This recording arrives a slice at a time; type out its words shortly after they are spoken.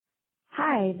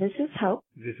Hi, this is Hope.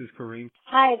 This is Kareem.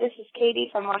 Hi, this is Katie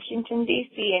from Washington,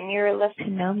 D.C., and you're listening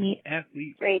to No Meat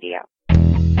Athlete Radio.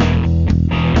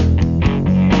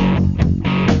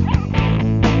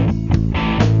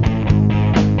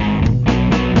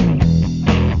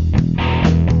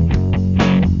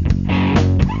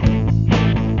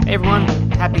 Hey everyone,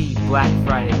 happy Black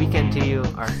Friday weekend to you,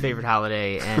 our favorite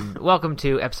holiday, and welcome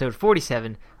to episode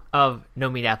 47 of No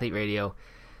Meat Athlete Radio.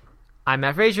 I'm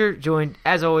Matt Frazier, joined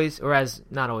as always, or as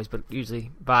not always, but usually,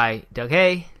 by Doug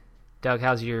Hay. Doug,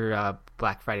 how's your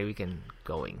Black Friday weekend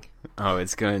going? Oh,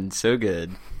 it's going so good.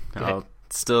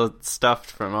 Still stuffed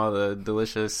from all the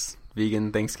delicious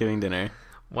vegan Thanksgiving dinner.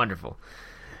 Wonderful.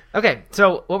 Okay,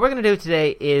 so what we're going to do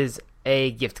today is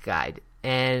a gift guide,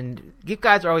 and gift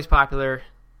guides are always popular.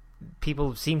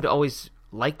 People seem to always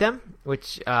like them,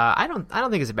 which I don't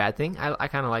think is a bad thing. I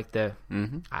kind of like the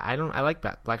I like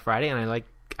Black Friday, and I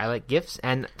like gifts.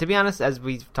 And to be honest, as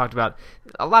we've talked about,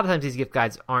 a lot of times these gift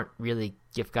guides aren't really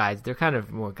gift guides. They're kind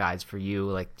of more guides for you,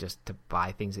 like just to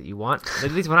buy things that you want.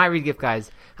 At least when I read gift guides,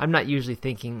 I'm not usually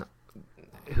thinking,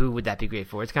 who would that be great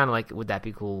for? It's kind of like, would that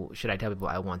be cool? Should I tell people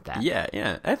I want that?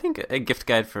 Yeah. I think a gift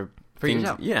guide for things,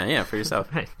 yourself. Yeah, for yourself.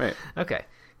 Right. Okay,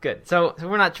 good. So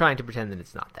we're not trying to pretend that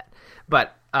it's not that.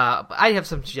 But I have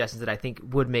some suggestions that I think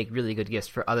would make really good gifts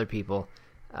for other people,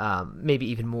 maybe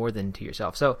even more than to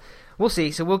yourself. So we'll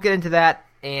see. So we'll get into that,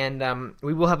 and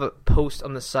we will have a post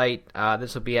on the site.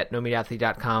 This will be at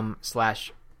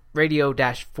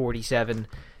nomeatathlete.com/radio-47,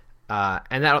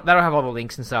 and that'll have all the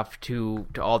links and stuff to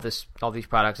all these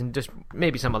products, and just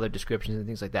maybe some other descriptions and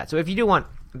things like that. So if you do want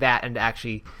that and to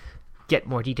actually get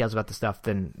more details about the stuff,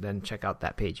 then check out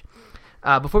that page.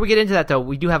 Before we get into that, though,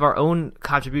 we do have our own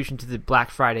contribution to the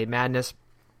Black Friday madness.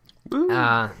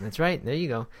 That's right. There you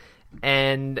go.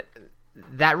 And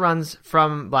that runs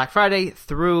from Black Friday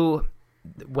through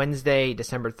Wednesday,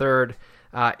 December 3rd.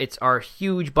 It's our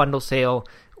huge bundle sale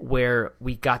where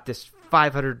we got this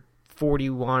 $541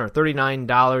 or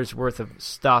 $39 worth of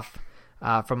stuff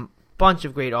from a bunch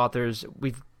of great authors.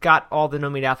 We've got all the No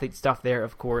Meat Athlete stuff there,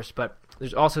 of course, but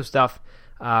there's also stuff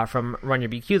from Run Your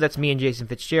BQ. That's me and Jason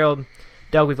Fitzgerald.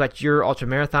 Doug, we've got your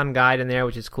ultramarathon guide in there,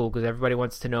 which is cool because everybody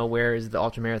wants to know where is the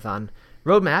ultramarathon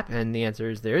roadmap, and the answer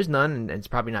is there is none, and it's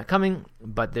probably not coming,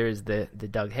 but there's the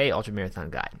Doug Hay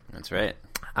ultramarathon guide. That's right.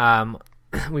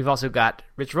 We've also got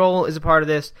Rich Roll is a part of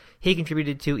this. He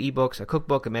contributed 2 ebooks, a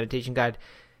cookbook, a meditation guide.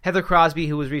 Heather Crosby,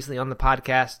 who was recently on the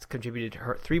podcast, contributed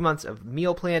her 3 months of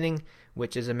meal planning,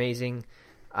 which is amazing.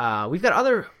 We've got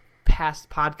other past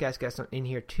podcast guests in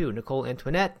here too. Nicole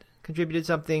Antoinette contributed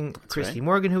something. That's Christy right.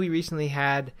 Morgan, who we recently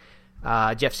had.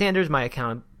 Jeff Sanders, my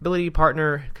accountability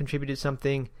partner, contributed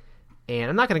something.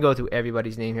 And I'm not going to go through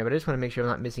everybody's name here, but I just want to make sure I'm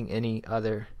not missing any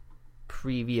other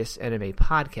previous NMA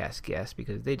podcast guests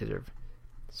because they deserve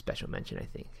special mention, I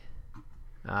think.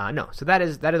 No, so that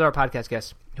is our podcast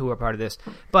guests who are part of this.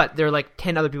 But there are like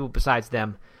 10 other people besides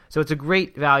them. So it's a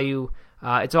great value.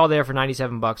 It's all there for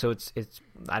 $97, so it's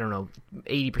I don't know,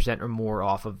 80% or more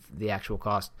off of the actual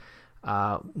cost.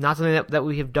 Not something that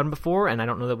we have done before, and I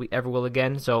don't know that we ever will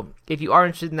again. So if you are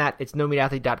interested in that, it's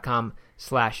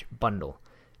nomeatathlete.com/bundle.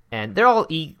 And they're all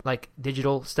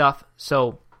digital stuff,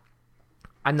 so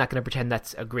I'm not going to pretend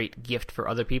that's a great gift for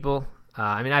other people.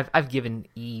 I mean, I've given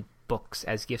e-books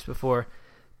as gifts before,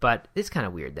 but it's kind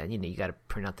of weird then. You got to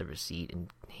print out the receipt and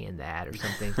hand that or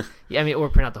something. Yeah, I mean, or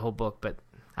print out the whole book, but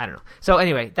I don't know. So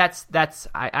anyway,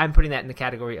 I'm putting that in the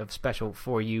category of special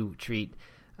for you treat.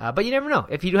 But you never know.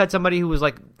 If you had somebody who was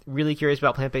really curious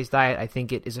about plant-based diet, I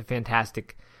think it is a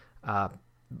fantastic, a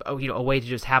way to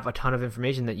just have a ton of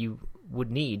information that you would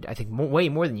need. I think way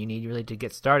more than you need really to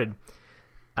get started.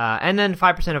 And then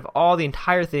 5% of all the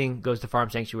entire thing goes to Farm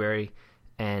Sanctuary,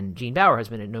 and Gene Bauer has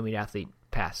been a No Meat Athlete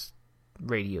past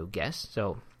radio guest,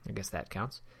 so I guess that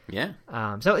counts. Yeah.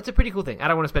 So it's a pretty cool thing. I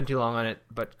don't want to spend too long on it,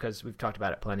 but because we've talked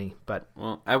about it plenty. But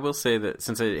well, I will say that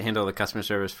since I handle the customer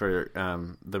service for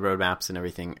the roadmaps and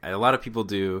everything, a lot of people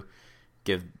do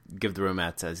give the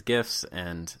roadmaps as gifts,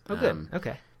 and good.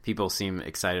 Okay. People seem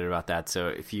excited about that. So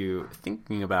if you're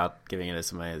thinking about giving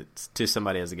it to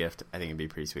somebody as a gift, I think it'd be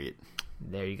pretty sweet.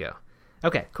 There you go.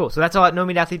 Okay, cool. So that's all at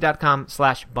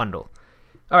nomeatathlete.com/bundle.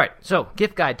 All right, so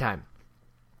gift guide time.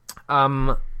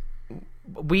 I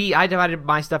divided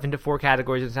my stuff into 4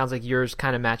 categories. It sounds like yours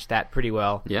kind of matched that pretty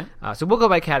well. Yeah. So we'll go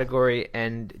by category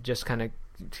and just kind of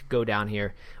go down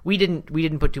here. We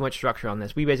didn't put too much structure on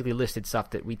this. We basically listed stuff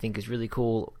that we think is really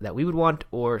cool that we would want,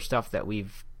 or stuff that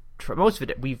most of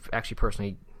it we've actually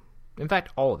personally, in fact,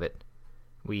 all of it,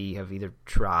 we have either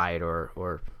tried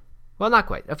or well, not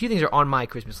quite. A few things are on my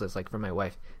Christmas list, like for my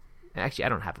wife. Actually, I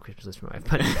don't have a Christmas list for my wife,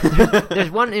 but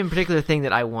there's one in particular thing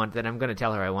that I want that I'm going to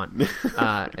tell her I want,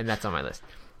 and that's on my list.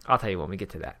 I'll tell you when we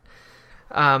get to that.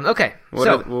 Okay,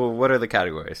 what are the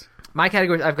categories? My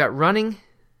categories, I've got running,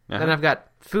 then I've got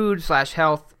food /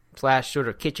 health / sort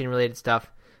of kitchen related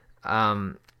stuff.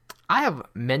 I have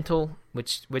mental,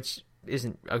 which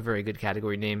isn't a very good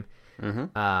category name,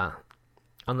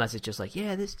 unless it's just like,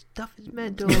 yeah, this stuff is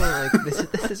mental. Like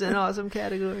this is an awesome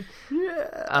category.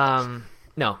 Yeah.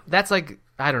 No, that's like,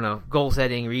 I don't know, goal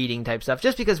setting, reading type stuff.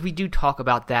 Just because we do talk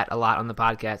about that a lot on the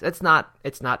podcast. It's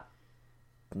not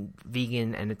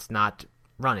vegan and it's not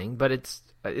running, but it's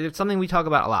something we talk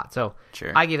about a lot. So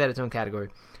sure. I gave that its own category.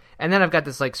 And then I've got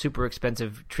this like super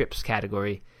expensive trips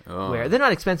category where they're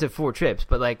not expensive for trips,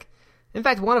 but like, in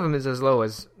fact, one of them is as low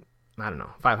as, I don't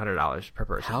know, $500 per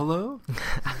person. How low?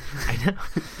 I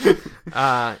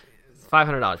know.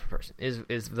 $500 per person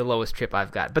is the lowest trip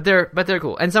I've got, but they're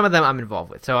cool, and some of them I'm involved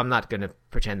with, so I'm not going to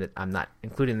pretend that I'm not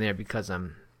including them there because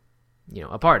I'm,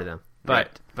 a part of them.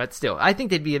 But still, I think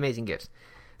they'd be amazing gifts.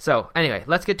 So anyway,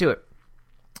 let's get to it.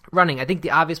 Running. I think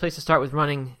the obvious place to start with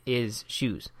running is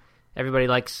shoes. Everybody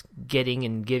likes getting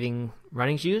and giving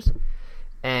running shoes,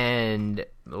 and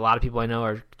a lot of people I know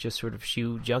are just sort of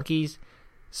shoe junkies.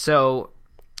 So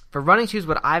for running shoes,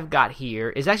 what I've got here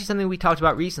is actually something we talked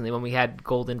about recently when we had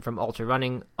Golden from Ultra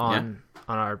Running on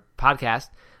our podcast.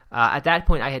 At that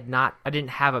point, I didn't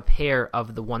have a pair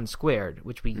of the One Squared,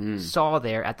 which we saw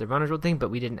there at the Runner's World thing, but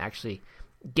we didn't actually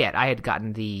get. I had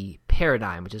gotten the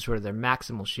Paradigm, which is sort of their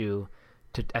maximal shoe,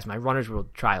 as my Runner's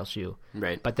World trial shoe.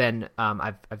 Right. But then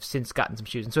I've since gotten some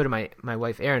shoes, and so did my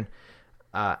wife Erin,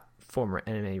 former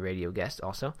NMA radio guest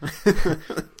also.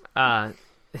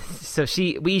 So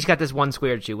we each got this One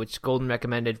Squared shoe, which Golden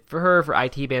recommended for her for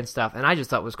IT band stuff, and I just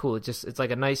thought it was cool. It's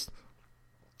like a nice,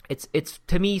 it's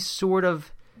to me sort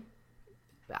of,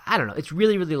 I don't know, it's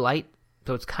really, really light,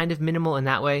 so it's kind of minimal in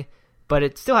that way, but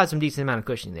it still has some decent amount of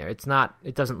cushioning there.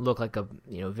 It doesn't look like a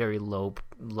very low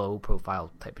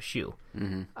profile type of shoe,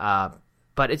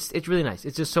 but it's really nice.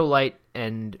 It's just so light,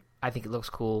 and I think it looks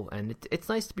cool, and it's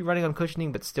nice to be running on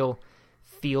cushioning, but still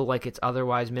feel like it's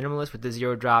otherwise minimalist with the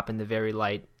zero drop and the very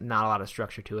light, not a lot of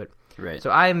structure to it. Right. So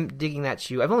I'm digging that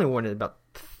shoe. I've only worn it about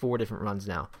 4 different runs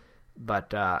now,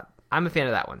 but I'm a fan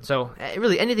of that one. So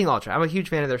really, anything Ultra, I'm a huge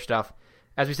fan of their stuff.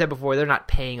 As we said before, they're not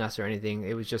paying us or anything.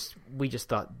 It was just, we just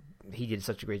thought he did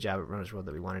such a great job at Runner's World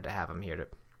that we wanted to have him here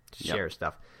to share his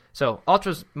stuff. So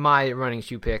Ultra's my running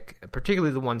shoe pick,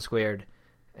 particularly the One Squared.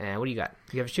 And what do you got?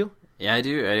 Do you have a shoe? Yeah, I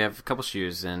do. I have a couple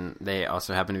shoes, and they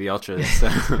also happen to be Ultras. So,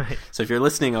 Right. So if you're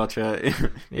listening, Ultra,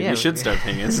 you should start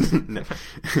paying us. No,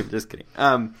 just kidding.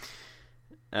 So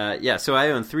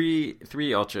I own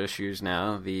three Ultra shoes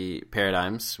now. The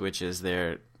Paradigms, which is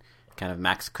their kind of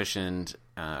max cushioned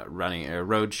running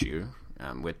road shoe,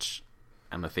 which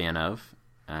I'm a fan of,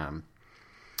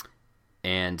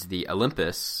 and the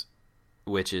Olympus,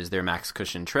 which is their max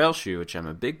cushion trail shoe, which I'm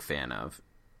a big fan of.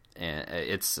 And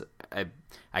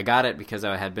I got it because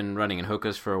I had been running in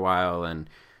Hoka's for a while and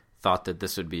thought that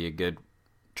this would be a good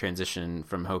transition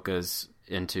from Hoka's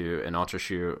into an Ultra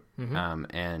shoe,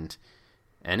 and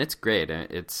it's great.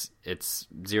 It's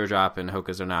zero drop, and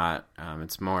Hoka's are not.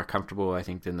 It's more comfortable, I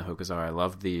think, than the Hoka's are. I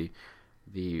love the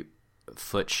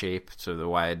foot shape, so the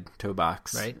wide toe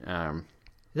box. Right. Is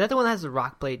that the one that has the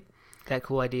rock plate? That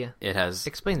cool idea. It has.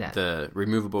 Explain that. The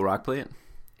removable rock plate.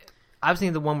 I was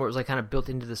thinking the one where it was like kind of built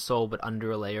into the sole, but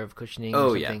under a layer of cushioning.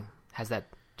 Oh, or something. yeah. Has that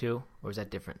too, or is that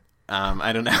different?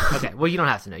 I don't know. Okay, well, you don't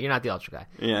have to know. You're not the Ultra guy.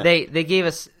 Yeah. They gave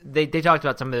us. They talked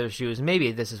about some of their shoes.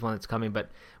 Maybe this is one that's coming,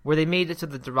 but where they made it so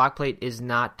that the rock plate is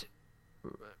not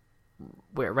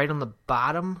right on the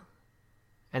bottom,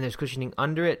 and there's cushioning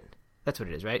under it. That's what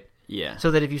it is, right? Yeah. So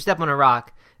that if you step on a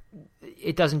rock,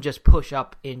 it doesn't just push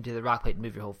up into the rock plate and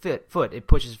move your whole foot. It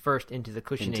pushes first into the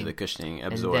cushioning. Into the cushioning,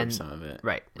 absorb some of it.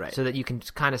 Right. Right. So that you can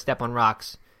kind of step on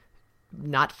rocks,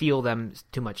 not feel them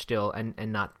too much still, and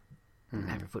not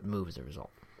have your foot move as a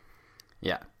result.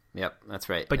 Yeah. Yep. That's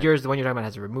right. But yours, the one you're talking about,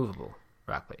 has a removable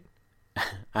rock plate.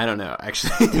 I don't know,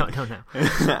 actually. Don't know.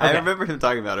 Okay. I remember him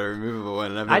talking about a removable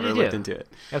one, and I've never looked into it.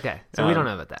 Okay, so we don't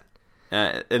know about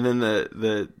that. And then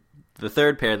the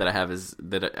third pair that I have is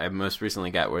that I most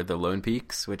recently got were the Lone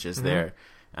Peaks, which is their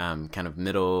kind of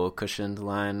middle cushioned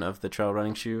line of the trail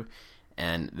running shoe,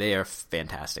 and they are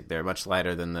fantastic. They're much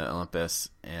lighter than the Olympus,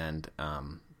 and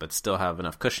but still have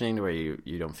enough cushioning to where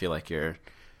you don't feel like you're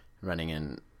running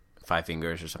in 5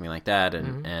 fingers or something like that,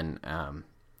 and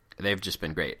they've just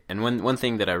been great. And one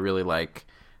thing that I really like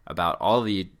about all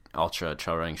the Ultra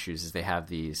trail running shoes is they have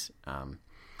these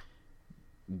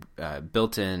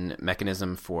built-in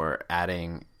mechanism for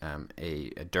adding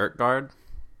a dirt guard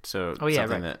So yeah,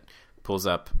 something right. that pulls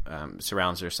up,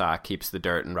 surrounds your sock, keeps the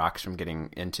dirt and rocks from getting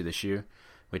into the shoe,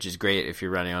 which is great if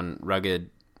you're running on rugged,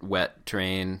 wet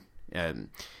terrain. And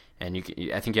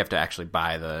I think you have to actually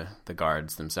buy the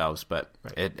guards themselves, but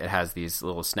Right. it has these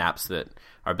little snaps that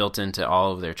are built into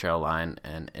all of their trail line,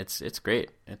 and it's great.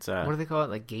 It's What do they call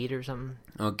it? Like Gator or something?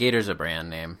 well, Gator's a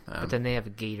brand name. But then they have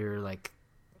a Gator like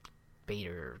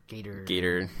Gator.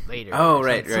 Gator. Later. Oh, Some-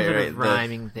 right, some sort right. of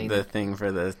rhyming thing The thing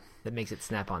for the that makes it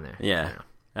snap on there. yeah.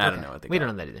 I don't know what they We call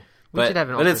don't it. know that either. We should have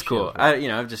an But Ultra it's cool.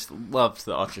 shoe. I've just loved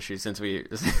the Ultra shoe since we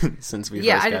first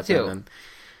I did got too. them.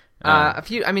 A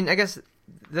few. I mean, I guess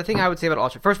the thing I would say about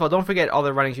Ultra. First of all, don't forget all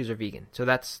the running shoes are vegan. So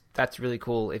that's really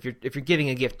cool. If you're giving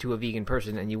a gift to a vegan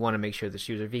person and you want to make sure the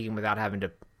shoes are vegan without having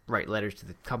to write letters to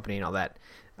the company and all that,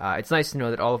 it's nice to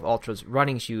know that all of Ultra's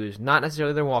running shoes, not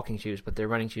necessarily their walking shoes, but their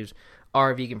running shoes,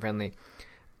 are vegan friendly.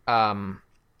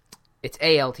 It's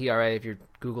ALTRA if you're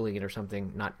Googling it or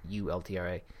something, not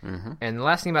ULTRA. Mm-hmm. And the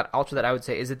last thing about Ultra that I would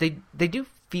say is that they do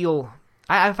feel...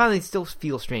 I find they still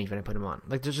feel strange when I put them on.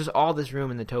 Like, there's just all this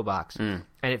room in the toe box, and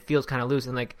it feels kind of loose.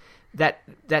 And, like,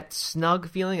 that snug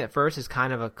feeling at first is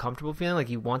kind of a comfortable feeling. Like,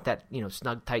 you want that,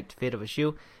 snug, tight fit of a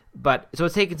shoe. But so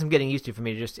it's taken some getting used to for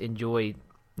me to just enjoy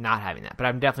not having that. But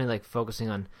I'm definitely, like, focusing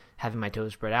on having my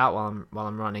toes spread out while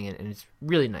I'm running, and it's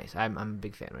really nice. I'm a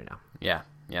big fan right now. Yeah,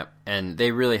 yep. And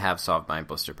they really have solved my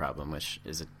blister problem, which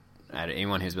is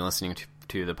anyone who's been listening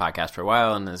to the podcast for a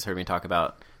while and has heard me talk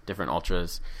about different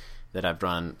Ultras that I've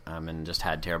run and just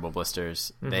had terrible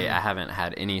blisters. Mm-hmm. I haven't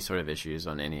had any sort of issues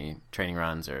on any training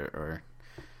runs or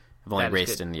I've only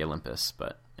raced good. in the Olympus,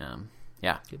 but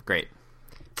yeah, great.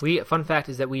 Fun fact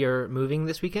is that we are moving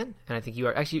this weekend, and I think you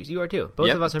are too. Both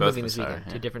Yep, of us are both moving of this us are, weekend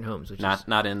yeah. to different homes, which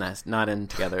is Not in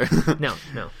together.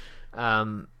 no.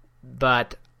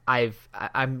 But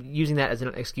I'm using that as an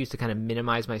excuse to kind of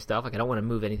minimize my stuff. Like, I don't want to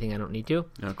move anything I don't need to.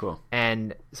 Oh, cool.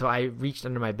 And so I reached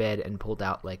under my bed and pulled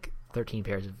out like 13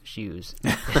 pairs of shoes,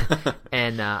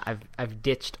 and I've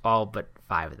ditched all but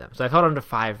 5 of them. So I've held on to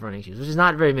 5 running shoes, which is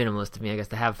not very minimalist to me, I guess,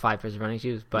 to have 5 pairs of running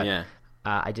shoes. But Yeah.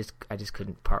 I just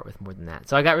couldn't part with more than that.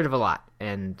 So I got rid of a lot,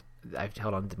 and I've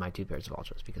held on to my 2 pairs of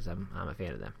Ultras because I'm a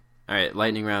fan of them. All right,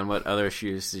 lightning round. What other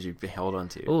shoes did you hold on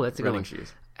to? Oh, that's a good running one.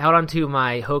 shoes. Held on to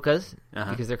my Hokas Uh-huh.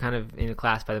 because they're kind of in a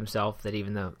class by themselves that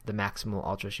even the maximal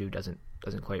Ultra shoe doesn't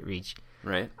quite reach.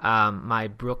 Right. My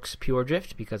Brooks Pure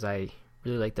Drift because I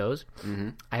really like those. Mm-hmm.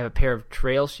 I have a pair of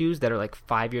trail shoes that are like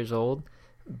 5 years old,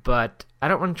 but I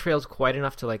don't run trails quite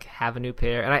enough to like have a new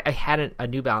pair. And I had a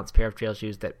New Balance pair of trail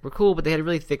shoes that were cool, but they had a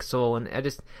really thick sole, and I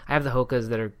have the Hokas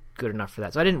that are good enough for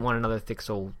that. So I didn't want another thick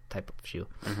sole type of shoe.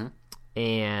 Mm-hmm.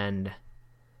 And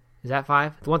is that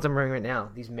 5? The ones I'm wearing right now,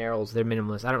 these Merrells, they're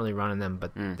minimalist. I don't really run in them,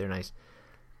 but they're nice.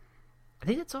 I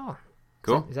think that's all.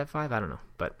 Cool. Is that 5? I don't know,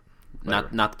 but whatever.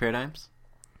 Not the Paradigms?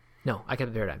 No, I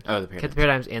kept the Paradigms. Oh, the Kept Paradigms. the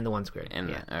Paradigms and the One Squared. And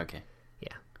yeah. okay.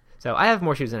 Yeah. So I have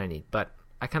more shoes than I need, but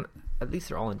I kind of, at least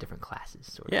they're all in different classes.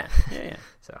 Sort of. Yeah.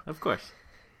 So Of course.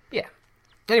 yeah.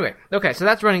 Anyway, okay, so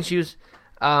that's running shoes.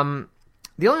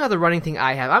 The only other running thing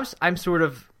I have, I'm sort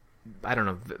of, I don't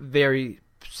know, very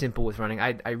simple with running.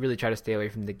 I really try to stay away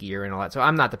from the gear and all that. So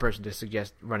I'm not the person to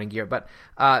suggest running gear, but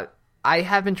I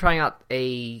have been trying out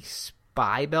a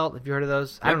Spy belt. Have you heard of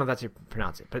those? I don't know if that's how you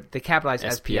pronounce it, but they capitalize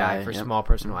SPI for yep. small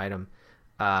personal item.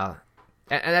 And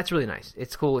that's really nice.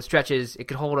 It's cool. It stretches. It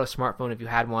could hold a smartphone if you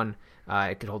had one.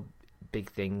 It could hold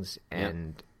big things,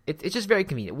 and it's just very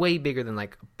convenient. Way bigger than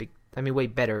like a big. I mean, way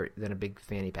better than a big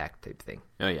fanny pack type thing.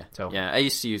 Oh yeah. So- yeah, I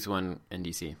used to use one in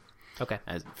DC Okay.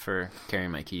 for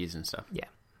carrying my keys and stuff. Yeah.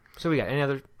 So we got any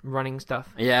other running stuff?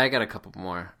 Yeah, I got a couple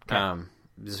more. Okay.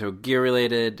 So gear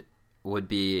related would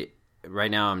be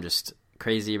right now. I'm just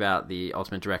crazy about the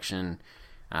Ultimate Direction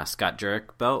Scott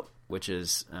Jurek belt, which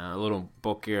is a little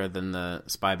bulkier than the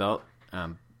Spy belt,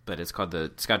 but it's called the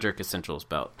Scott Jurek Essentials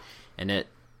belt, and it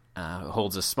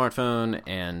holds a smartphone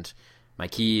and my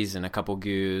keys and a couple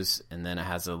goos, and then it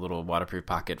has a little waterproof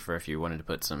pocket for if you wanted to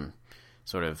put some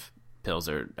sort of pills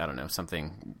or I don't know,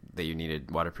 something that you needed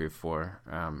waterproof for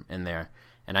in there.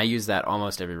 And I use that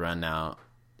almost every run now,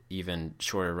 even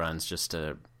shorter runs, just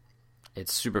to,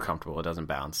 it's super comfortable. It doesn't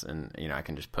bounce, and I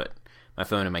can just put my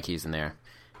phone and my keys in there.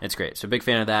 It's great. So big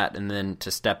fan of that. And then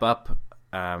to step up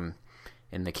in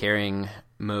the carrying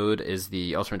mode is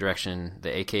the Ultimate Direction,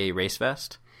 the AK Race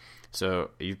Vest. So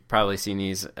you've probably seen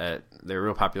these. They're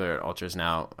real popular at ultras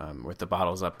now, with the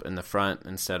bottles up in the front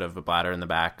instead of a bladder in the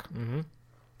back. Mm-hmm.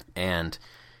 And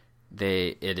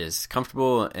it is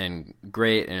comfortable and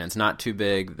great, and it's not too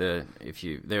big.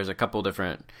 There's a couple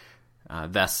different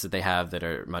vests that they have that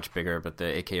are much bigger, but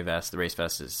the AK vest, the race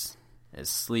vest, is is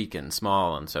sleek and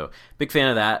small, and so big fan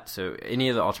of that. So any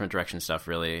of the Ultimate Direction stuff,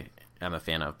 really, I'm a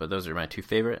fan of. But those are my two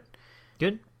favorite.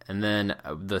 Good. And then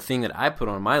the thing that I put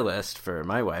on my list for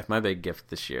my wife, my big gift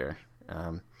this year,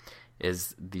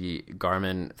 is the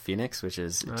Garmin Fenix, which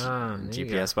is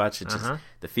GPS watch. It's just,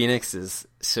 the Fenix is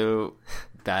so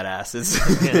badass.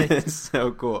 It's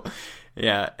so cool.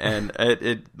 Yeah, and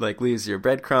it like leaves your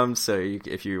breadcrumbs. So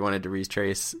if you wanted to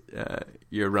retrace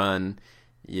your run,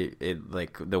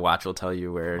 like the watch will tell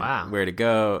you where to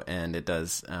go, and it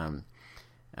does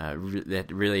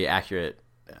really accurate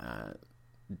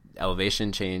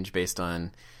elevation change based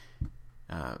on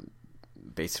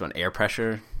air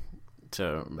pressure.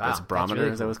 So that's a barometer,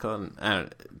 really, is that what it's called? I don't know.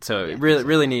 So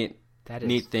really neat.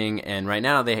 Neat thing. And right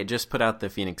now they had just put out the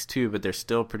Fenix 2, but they're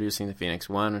still producing the Fenix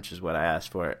 1, which is what I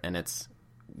asked for, and it's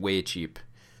way cheap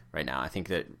right now. I think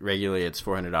that regularly it's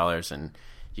 $400, and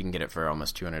you can get it for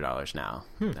almost $200 now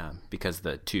because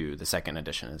the second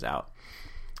edition is out.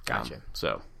 Gotcha.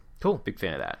 So cool. Big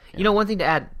fan of that. You know, one thing to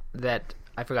add that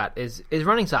I forgot is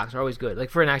running socks are always good. Like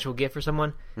for an actual gift for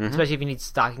someone, especially if you need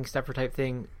stocking stuffer type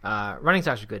thing. Running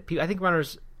socks are good. I think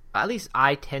runners, at least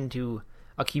I tend to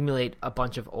accumulate a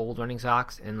bunch of old running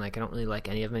socks, and like I don't really like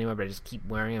any of them anymore, but I just keep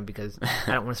wearing them because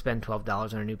I don't want to spend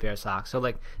 $12 on a new pair of socks. So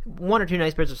like 1 or 2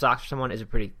 nice pairs of socks for someone is a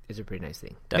pretty nice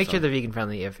thing. Definitely. Make sure they're vegan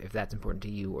friendly if that's important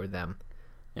to you or them.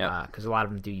 Yeah, because a lot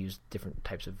of them do use different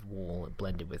types of wool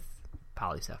blended with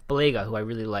poly stuff. Balega, who I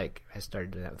really like, has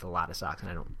started doing that with a lot of socks,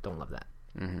 and I don't love that.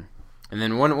 Mm-hmm. And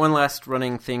then one last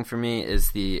running thing for me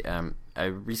is the I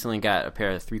recently got a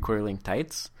pair of 3/4 length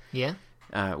tights. Yeah,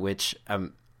 which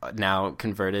now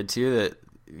converted to that.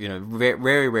 You know,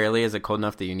 very rarely is it cold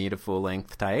enough that you need a full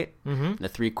length tight. The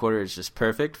 3/4 is just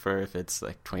perfect for if it's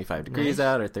like 25 degrees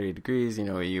out or 30 degrees. You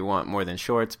know, you want more than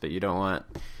shorts, but you don't want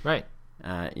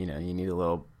you know, you need a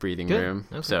little breathing room.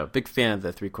 Okay. So big fan of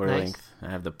the 3/4 length. I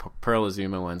have the Pearl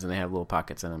Azuma ones, and they have little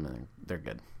pockets in them, and they're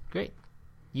good. Great.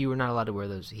 You were not allowed to wear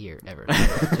those here ever,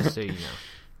 just so you know.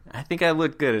 I think I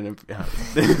look good in a...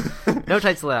 No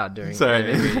tights allowed during...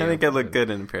 Sorry, I think I look good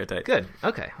in a pair of tights. Good,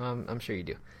 okay. Well, I'm sure you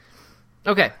do.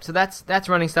 Okay, so that's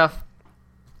running stuff.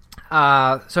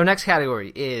 So next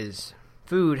category is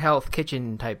food, health,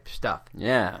 kitchen type stuff.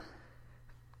 Yeah.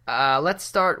 Let's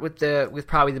start with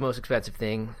probably the most expensive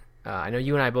thing. I know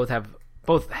you and I both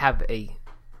have a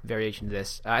variation to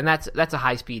this, and that's a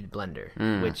high-speed blender,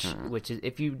 which is,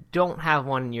 if you don't have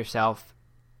one yourself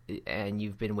and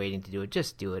you've been waiting to do it,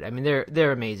 just do it. I mean,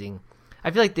 they're amazing. I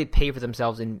feel like they pay for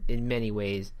themselves in many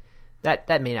ways.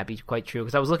 That may not be quite true,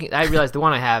 because I realized the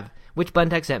one I have, which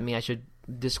Blendtec sent me, I should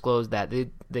disclose that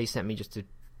they sent me just to,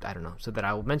 I don't know, so that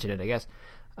I will mention it, I guess.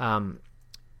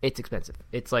 It's expensive.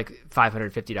 It's like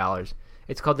 $550.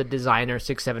 It's called the Designer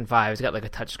 675. It's got like a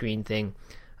touchscreen thing.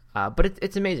 But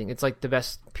it's amazing. It's like the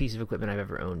best piece of equipment I've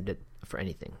ever owned for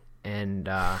anything. And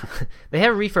they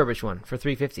have a refurbished one for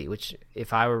 $350, which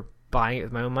if I were buying it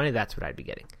with my own money, that's what I'd be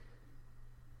getting.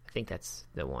 I think that's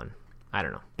the one. I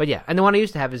don't know. But yeah, and the one I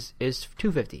used to have is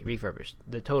 $250 refurbished,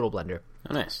 the Total Blender.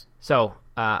 Oh, nice. So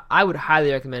I would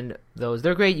highly recommend those.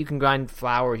 They're great. You can grind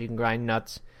flour. You can grind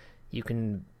nuts. You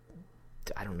can,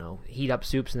 I don't know, heat up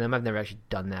soups in them. I've never actually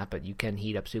done that, but you can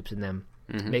heat up soups in them.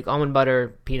 Make almond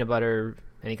butter, peanut butter,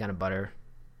 any kind of butter,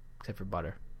 except for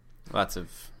butter. Lots of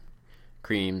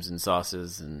creams and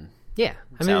sauces and I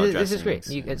mean, this is great.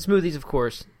 And smoothies, of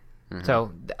course.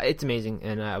 So it's amazing,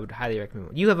 and I would highly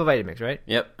recommend it. You have a Vitamix, right?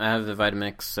 Yep, I have the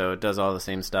Vitamix, so it does all the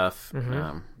same stuff.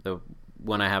 The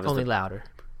one I have is only louder.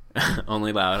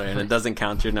 Only louder, and it doesn't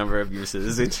count your number of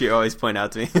uses, which you always point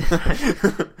out to me.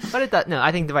 But it does. No,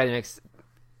 I think the Vitamix,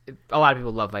 a lot of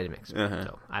people love Vitamix,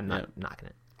 so I'm not knocking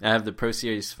it. I have the Pro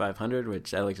Series 500,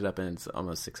 which I looked it up, and it's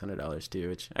almost $600 too,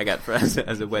 which I got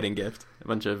as a wedding gift. A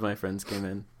bunch of my friends came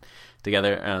in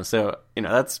together, so you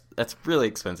know that's really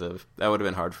expensive. That would have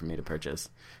been hard for me to purchase,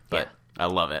 but I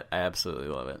love it. I absolutely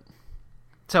love it.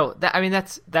 So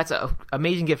that's an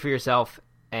amazing gift for yourself,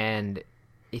 and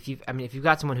if you've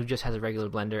got someone who just has a regular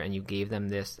blender and you gave them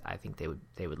this, I think they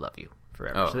would love you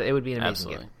forever. So it would be an amazing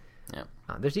gift. Yeah.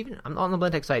 There's even on the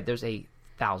Blendtec site. There's a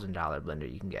 $1,000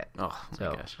 blender you can get. Oh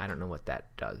my gosh! I don't know what that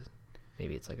does.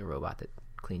 Maybe it's like a robot that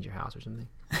cleans your house or something.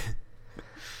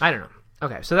 I don't know.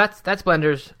 Okay, so that's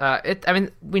blenders. I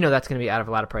mean, we know that's going to be out of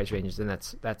a lot of price ranges, and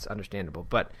that's understandable,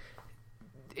 but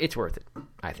it's worth it,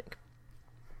 I think.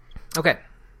 Okay,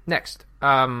 next.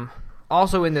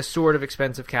 Also in this sort of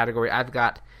expensive category, I've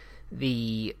got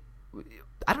I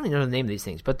don't even know the name of these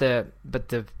things, but the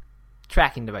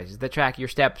tracking devices that track your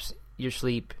steps, your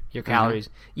sleep, your calories.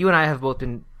 You and I have both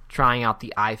been trying out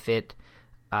the iFit.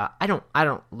 I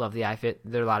don't love the iFit.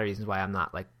 There are a lot of reasons why I'm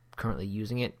not like currently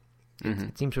using it.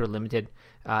 It seems sort of limited.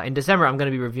 In December, I'm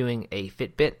going to be reviewing a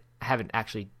Fitbit. I haven't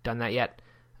actually done that yet,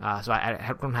 so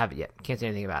I don't have it yet. Can't say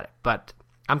anything about it, but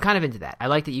I'm kind of into that. I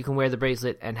like that you can wear the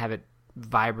bracelet and have it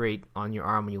vibrate on your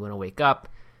arm when you want to wake up.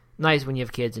 Nice when you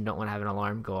have kids and don't want to have an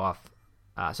alarm go off.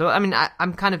 So, I mean,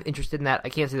 I'm kind of interested in that. I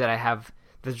can't say that I have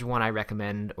this one I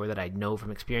recommend or that I know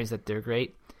from experience that they're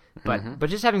great. But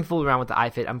just having fooled around with the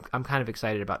iFit, I'm kind of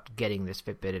excited about getting this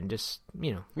Fitbit and just,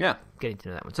 getting to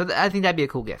know that one. So I think that'd be a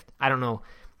cool gift. I don't know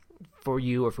for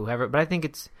you or for whoever, but I think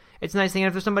it's a nice thing. And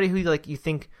if there's somebody who you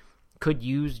think could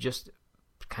use just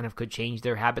kind of could change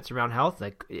their habits around health,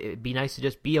 like it'd be nice to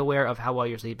just be aware of how well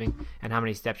you're sleeping and how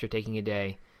many steps you're taking a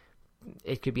day.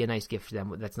 It could be a nice gift for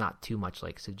them that's not too much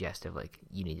suggestive, like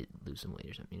you need to lose some weight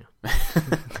or something,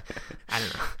 I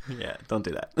don't know. Yeah, don't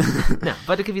do that. No,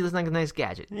 but it could be like a nice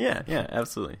gadget. Yeah,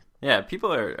 absolutely. Yeah, people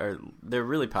they're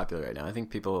really popular right now. I think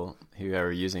people who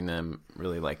are using them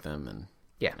really like them, and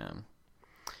yeah.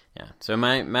 So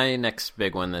my next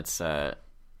big one that's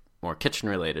more kitchen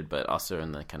related, but also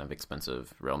in the kind of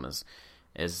expensive realm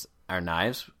is our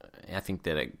knives. I think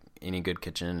that any good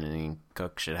kitchen, any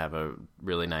cook should have a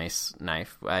really nice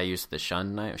knife. I use the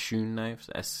Shun knives, SHUN,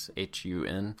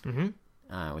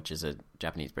 which is a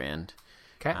Japanese brand.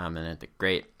 Okay. And it's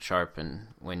great, sharp, and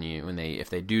if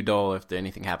they do dull, if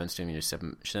anything happens to them, you just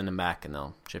send them back and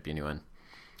they'll ship you a new one.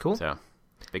 Cool. So,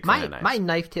 big fan of knives. My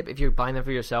knife tip, if you're buying them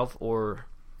for yourself or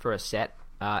for a set,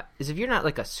 is if you're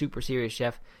not a super serious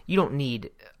chef, you don't need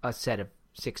a set of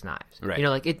 6 knives. Right.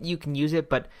 You can use it,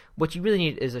 but what you really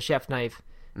need is a chef knife,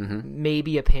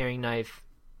 maybe a paring knife,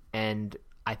 and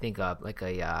I think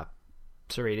a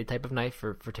serrated type of knife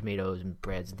for tomatoes and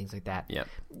breads and things like that. Yep.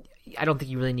 I don't think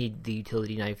you really need the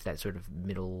utility knife, that sort of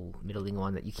middling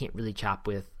one that you can't really chop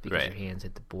with because your hands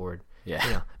hit the board.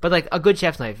 Yeah. But a good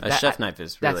chef's knife. Chef knife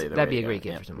is really that'd be a great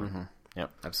gift for someone. Mm-hmm.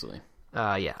 Yep, absolutely.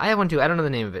 I have one too. I don't know the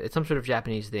name of it. It's some sort of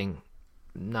Japanese thing.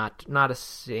 Not a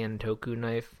Santoku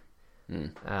knife,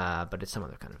 but it's some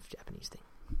other kind of Japanese thing.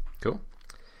 Cool.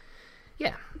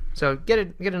 Yeah. So get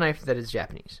a knife that is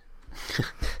Japanese.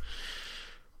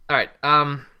 All right.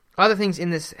 Other things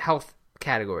in this health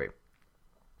category.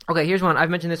 Okay, here's one.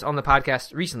 I've mentioned this on the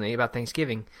podcast recently about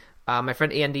Thanksgiving. My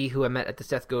friend Andy, who I met at the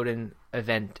Seth Godin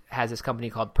event, has this company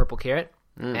called Purple Carrot,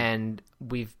 and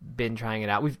we've been trying it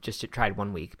out. We've just tried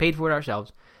 1 week, paid for it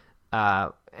ourselves,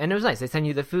 and it was nice. They send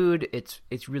you the food.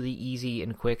 It's really easy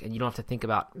and quick, and you don't have to think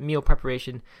about meal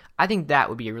preparation. I think that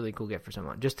would be a really cool gift for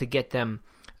someone, just to get them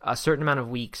a certain amount of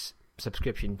weeks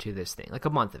subscription to this thing, like a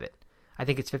month of it. I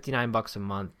think it's $59 a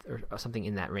month or something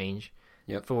in that range.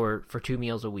 Yep. For 2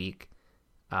 meals a week.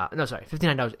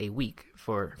 $59 a week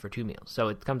for 2 meals. So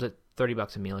it comes at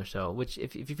 $30 a meal or so. Which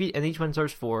if you feed, and each one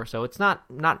serves 4, so it's not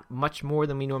much more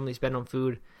than we normally spend on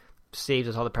food. Saves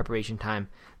us all the preparation time.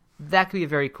 That could be a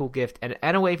very cool gift and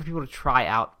a way for people to try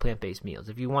out plant-based meals.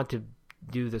 If you want to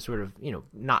do the sort of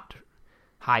not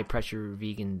high pressure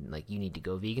vegan, you need to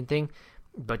go vegan thing,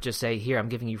 but just say, here, I'm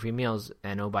giving you free meals,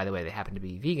 and oh, by the way, they happen to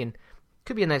be vegan.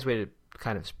 Could be a nice way to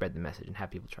kind of spread the message and have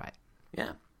people try it.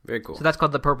 Yeah, very cool. So that's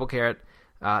called the Purple Carrot.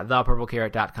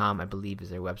 Thepurplecarrot.com, I believe,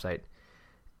 is their website.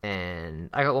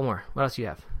 And I got one more. What else do you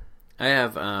have? I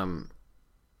have a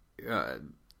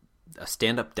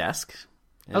stand-up desk.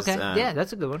 Okay, yeah,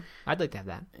 that's a good one. I'd like to have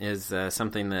that. Is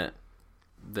something that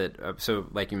so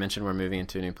like you mentioned, we're moving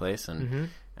into a new place, and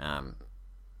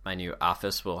my new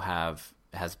office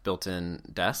has built-in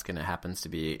desk, and it happens to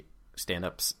be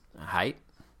stand-up height.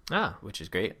 Which is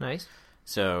great. Nice.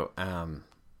 So I'm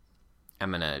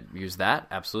gonna use that.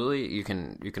 Absolutely. You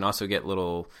can also get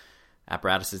little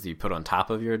apparatuses that you put on top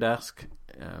of your desk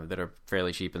that are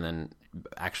fairly cheap, and then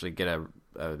actually get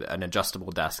an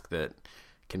adjustable desk that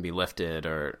can be lifted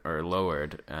or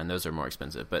lowered, and those are more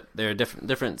expensive. But there are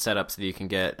different setups that you can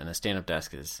get, and a stand-up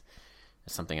desk is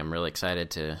something I'm really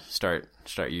excited to start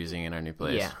using in our new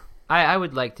place. Yeah, I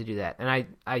would like to do that, and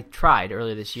I tried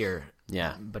earlier this year.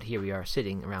 Yeah. But here we are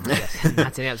sitting around my desk and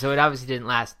not sitting up. So it obviously didn't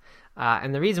last.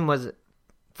 And the reason was,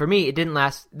 for me, it didn't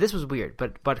last. This was weird,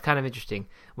 but kind of interesting,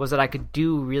 was that I could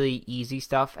do really easy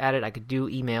stuff at it. I could do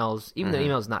emails. Even though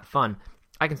email is not fun,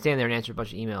 I can stand there and answer a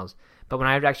bunch of emails. But when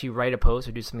I would actually write a post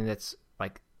or do something that's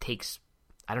takes,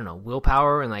 I don't know,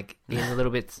 willpower and is a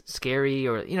little bit scary,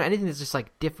 or anything that's just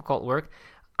difficult work,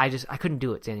 I couldn't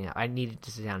do it standing up. I needed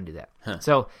to sit down and do that. Huh.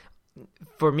 So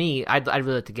for me, I'd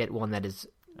really like to get one that is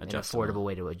an affordable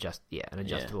way to adjust. Yeah, an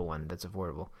adjustable one that's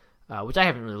affordable, which I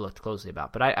haven't really looked closely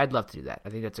about. But I'd love to do that. I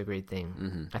think that's a great thing.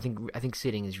 Mm-hmm. I think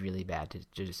sitting is really bad to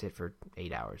just sit for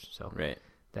 8 hours. So right,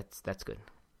 that's good.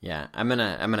 Yeah, I'm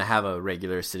gonna have a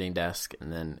regular sitting desk,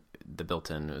 and then the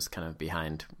built-in is kind of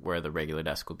behind where the regular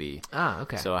desk will be. Ah,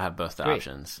 okay. So I'll have both the Great.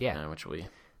 options. Yeah. Which will be...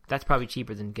 That's probably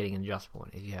cheaper than getting an adjustable one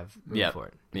if you have room for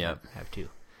it. Yeah. Have two.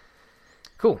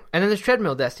 Cool. And then there's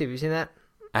treadmill desk too. Have you seen that?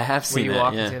 I have seen Where you that.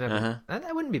 walk Yeah. and stand up. Uh-huh.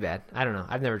 That wouldn't be bad. I don't know.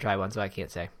 I've never tried one, so I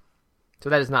can't say. So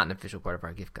that is not an official part of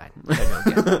our gift guide.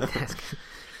 Treadmill desk.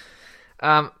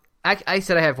 I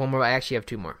said I have one more, but I actually have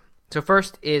two more. So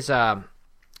first is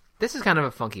this is kind of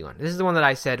a funky one. This is the one that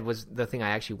I said was the thing I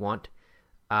actually want,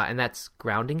 and that's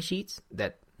grounding sheets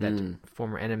that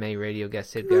former NMA radio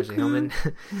guest Sid Garza-Hillman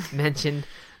mentioned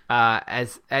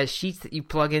as sheets that you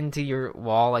plug into your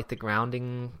wall, like the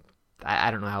grounding.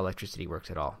 I don't know how electricity works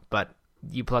at all, but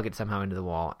you plug it somehow into the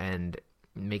wall and it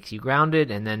makes you grounded,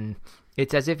 and then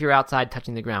it's as if you're outside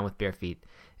touching the ground with bare feet.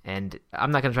 And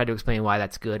I'm not going to try to explain why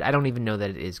that's good. I don't even know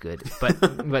that it is good.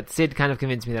 But Sid kind of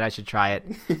convinced me that I should try it.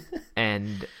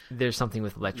 And there's something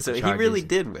with electrical charges. So he really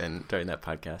did win during that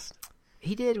podcast.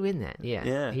 He did win that, yeah.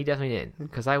 Yeah. He definitely did,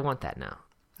 because I want that now.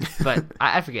 But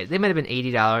I forget. They might have been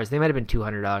 $80. They might have been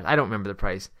 $200. I don't remember the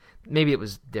price. Maybe it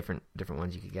was different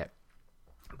ones you could get.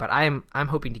 But I'm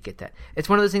hoping to get that. It's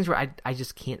one of those things where I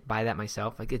just can't buy that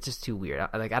myself. Like, it's just too weird.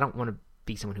 I don't want to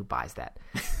be someone who buys that,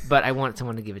 but I want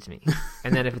someone to give it to me,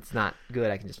 and then if it's not good,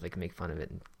 I can just make fun of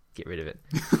it and get rid of it.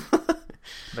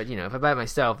 But if I buy it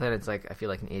myself, then it's like I feel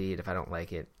like an idiot if I don't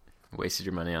like it. Wasted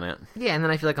your money on it. Yeah, and then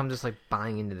I feel like I'm just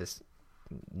buying into this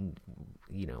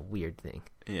weird thing.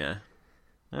 Yeah.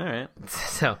 All right.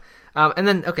 So and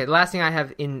then the last thing I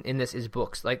have in this is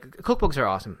books. Like, cookbooks are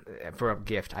awesome for a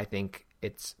gift. I think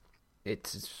it's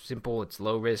simple, it's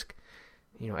low risk.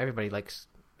 Everybody likes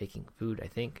making food, I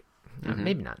think.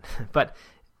 Maybe not. But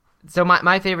so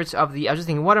my favorites I was just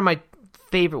thinking, what are my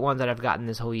favorite ones that I've gotten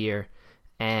this whole year?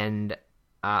 And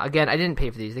again, I didn't pay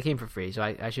for these. They came for free, so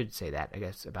I should say that, I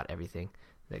guess, about everything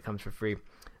that comes for free.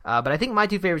 But I think my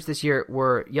two favorites this year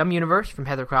were Yum Universe from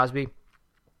Heather Crosby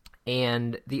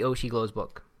and the Oh She Glows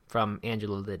book from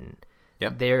Angela Liddon.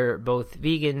 Yep. They're both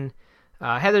vegan.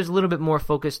 Heather's a little bit more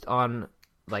focused on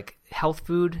health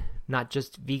food, not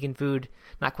just vegan food.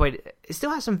 Not quite. It still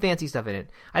has some fancy stuff in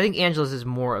it. I think Angela's is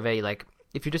more of a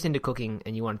if you're just into cooking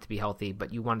and you want it to be healthy,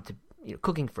 but you want it to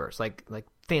cooking first, like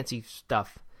fancy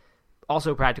stuff,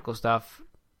 also practical stuff,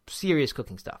 serious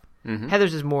cooking stuff. Mm-hmm.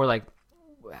 Heather's is more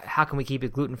how can we keep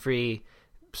it gluten free,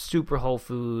 super whole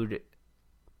food,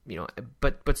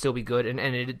 but still be good, and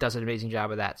it does an amazing job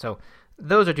of that. So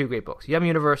those are two great books: Yum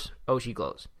Universe, Oh She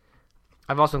Glows.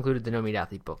 I've also included the No Meat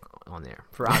Athlete book on there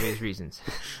for obvious reasons,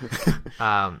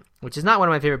 which is not one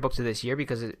of my favorite books of this year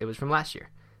because it was from last year,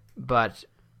 but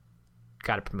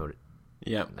got to promote it.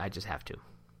 Yeah, I just have to.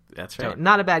 That's right. So,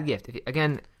 not a bad gift.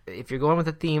 If you're going with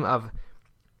the theme of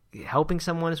helping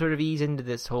someone sort of ease into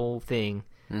this whole thing,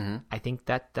 I think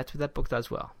that's what that book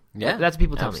does well. Yeah, that's what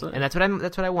people tell absolutely. me, and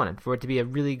that's what I wanted, for it to be a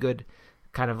really good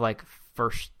kind of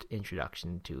first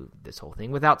introduction to this whole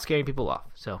thing without scaring people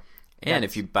off. So. And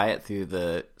if you buy it through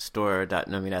the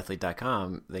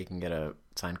store.nomeatathlete.com, they can get a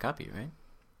signed copy, right?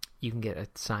 You can get a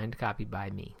signed copy by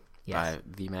me. Yes. By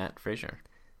the Matt Frazier.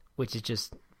 Which is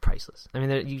just priceless. I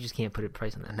mean, you just can't put a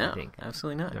price on that. No, I think.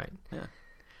 absolutely not. Right. Yeah.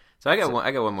 So I got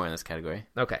one more in this category.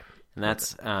 Okay. And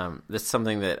that's this is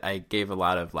something that I gave a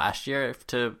lot of last year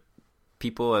to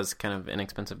people as kind of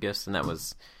inexpensive gifts, and that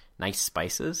was nice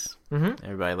spices. Mm-hmm.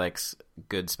 Everybody likes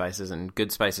good spices, and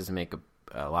good spices make a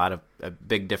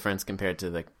big difference compared to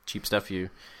the cheap stuff you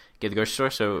get at the grocery store.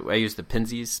 So I used the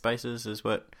Pinsy's spices is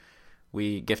what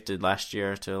we gifted last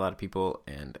year to a lot of people,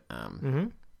 and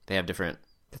they have different.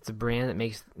 That's a brand that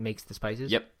makes the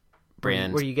spices. Yep,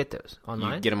 brand. Where do you get those?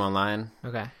 Online? You get them online.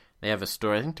 Okay. They have a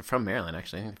store. I think they're from Maryland,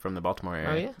 actually. I think from the Baltimore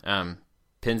area. Oh yeah.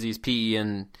 Pinsy's,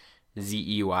 Penzeys.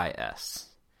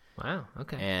 Wow.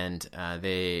 Okay. And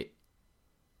they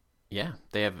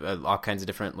have all kinds of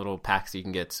different little packs you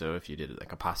can get. So if you did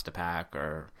a pasta pack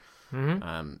or,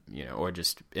 or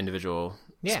just individual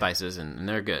spices, and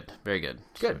they're good, very good.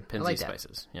 Good. So, Pinsy's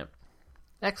spices. Yep.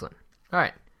 Excellent. All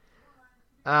right.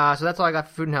 So that's all I got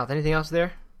for food and health. Anything else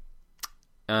there?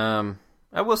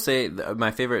 I will say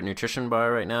my favorite nutrition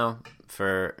bar right now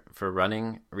for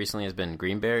running recently has been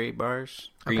Greenberry bars.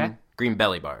 Green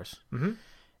Belly bars. Mm-hmm.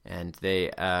 And they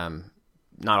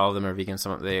not all of them are vegan.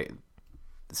 Some of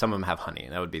them have honey.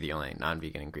 That would be the only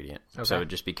non-vegan ingredient. Okay. So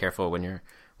just be careful when you're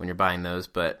buying those.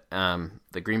 But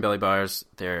the Green Belly bars,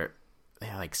 they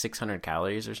have 600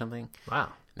 calories or something. Wow.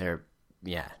 They're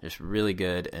just really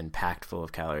good and packed full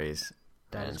of calories.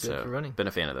 That is good for running. Been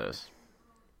a fan of those.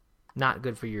 Not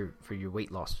good for your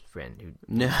weight loss friend who.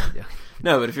 No,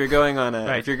 but if you're going on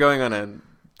a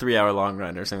 3-hour long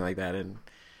run or something like that, and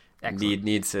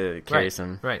needs to carry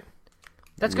some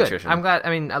That's nutrition. good. I'm glad. I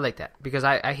mean, I like that because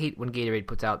I hate when Gatorade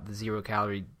puts out the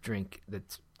 0-calorie drink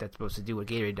that's supposed to do what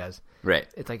Gatorade does. Right.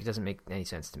 It's like it doesn't make any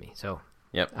sense to me. So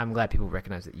Yep. I'm glad people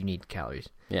recognize that you need calories.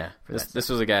 Yeah. This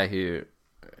was a guy who,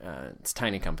 it's a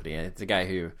tiny company. It's a guy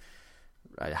who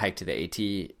hiked to the AT,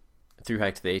 through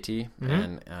hiked to the AT,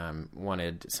 and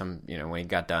wanted some, when he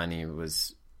got done, he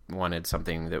wanted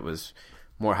something that was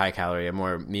more high calorie, a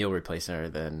more meal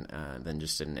replacer than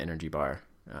just an energy bar.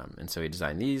 And so he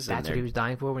designed these. That's what he was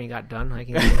dying for when he got done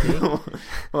hiking.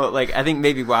 Well, I think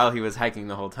maybe while he was hiking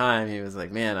the whole time, he was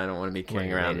like, "Man, I don't want to be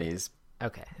carrying around these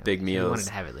big meals." He wanted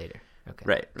to have it later.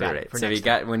 Okay, right. So he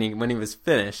got when he was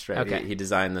finished, right? Okay. He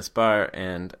designed this bar,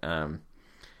 and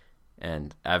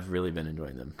I've really been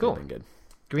enjoying them. Cool. They've been good.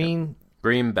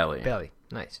 Green Belly.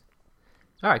 Nice.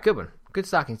 All right, good one. Good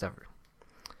stocking stuffer.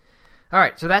 All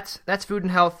right, so that's food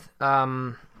and health.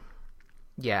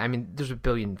 Yeah, I mean, there's a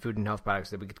billion food and health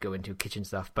products that we could go into, kitchen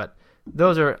stuff, but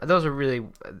those are really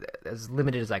as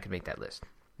limited as I could make that list.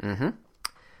 Mm-hmm.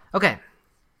 Okay,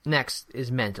 next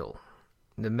is mental,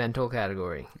 the mental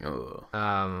category.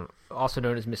 Oh. Also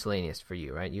known as miscellaneous for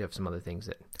you, right? You have some other things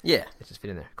that just fit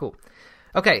in there. Cool.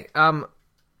 Okay.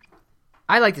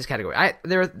 I like this category.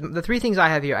 There are the three things I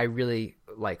have here. I really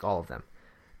like all of them.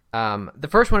 The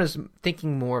first one is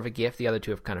thinking more of a gift. The other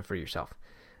two are kind of for yourself.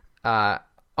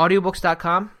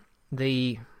 Audiobooks.com,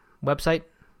 the website.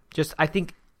 Just I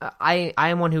think I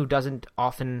am one who doesn't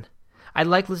often. I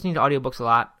like listening to audiobooks a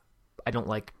lot. I don't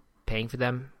like paying for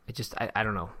them. It just I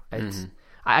don't know. It's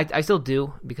I still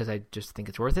do because I just think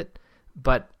it's worth it.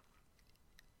 But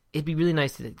it'd be really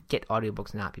nice to get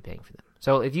audiobooks and not be paying for them.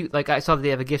 So if you I saw that they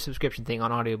have a gift subscription thing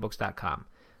on audiobooks.com.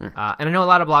 And I know a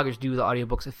lot of bloggers do the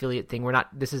audiobooks affiliate thing.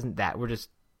 This isn't that.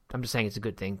 I'm just saying it's a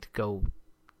good thing to go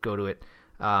to it.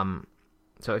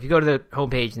 So if you go to the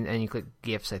homepage and you click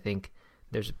gifts, I think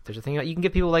there's a thing you can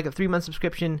give people like a 3-month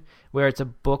subscription where it's a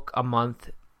book a month,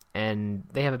 and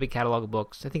they have a big catalog of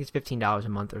books. I think it's $15 a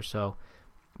month or so.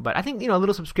 But I think a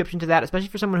little subscription to that, especially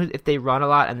for someone who if they run a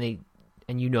lot and that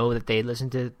they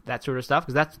listen to that sort of stuff,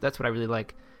 because that's what I really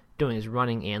like doing is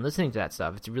running and listening to that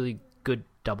stuff. It's a really good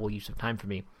double use of time for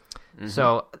me. Mm-hmm.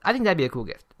 So I think that'd be a cool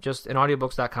gift. Just an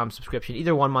audiobooks.com subscription,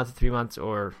 either 1 month, 3 months,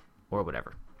 or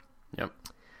whatever. Yep.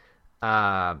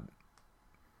 My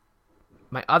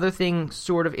other thing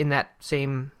sort of in that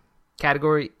same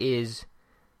category is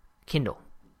Kindle.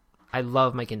 I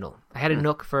love my Kindle. I had a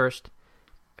Nook first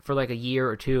for like a year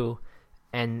or two,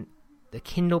 and the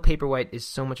Kindle Paperwhite is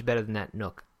so much better than that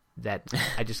Nook that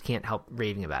I just can't help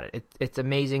raving about it. It's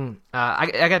amazing.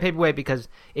 I got a Paperwhite because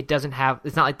it's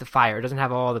not like the Fire. It doesn't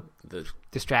have all the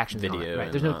distractions on it,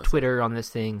 right? There's no Twitter on this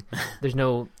thing. There's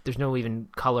no even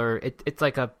color.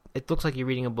 It looks like you're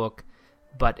reading a book,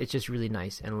 but it's just really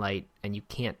nice and light, and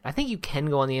I think you can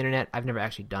go on the internet. I've never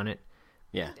actually done it.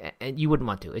 Yeah. And you wouldn't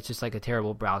want to. It's just like a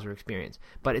terrible browser experience.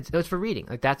 But it's for reading.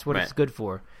 Like that's what it's good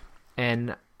for.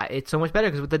 And it's so much better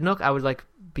because with the Nook, I would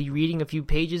be reading a few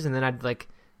pages and then I'd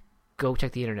go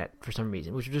check the internet for some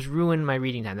reason, which would just ruin my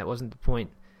reading time. That wasn't the point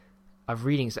of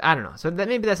reading. So I don't know. So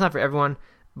maybe that's not for everyone,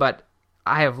 but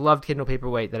I have loved Kindle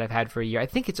Paperwhite that I've had for a year. I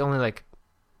think it's only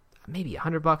maybe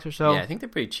 $100 or so. Yeah, I think they're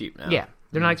pretty cheap now. Yeah,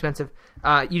 they're not expensive.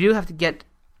 You do have to get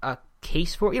a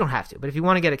case for it. You don't have to, but if you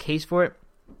want to get a case for it,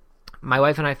 my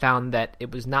wife and I found that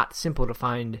it was not simple to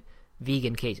find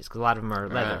vegan cases because a lot of them are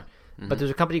leather. But there's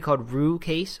a company called Roo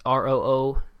Case,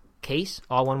 ROO Case,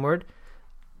 all one word,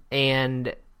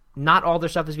 and not all their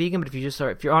stuff is vegan. But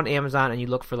if you're on Amazon and you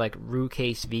look for Roo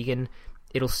Case vegan,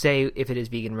 it'll say if it is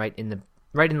vegan right in the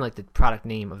product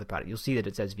name of the product. You'll see that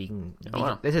it says vegan.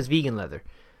 Wow. It says vegan leather.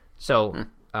 So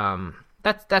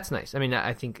that's nice. I mean,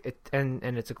 I think it and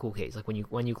it's a cool case.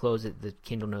 When you close it, the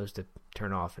Kindle knows to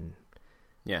turn off and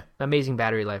amazing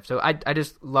battery life. So I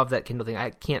just love that Kindle thing. I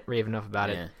can't rave enough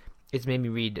about it. It's made me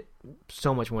read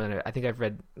so much more than I think I've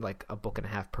read a book and a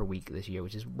half per week this year,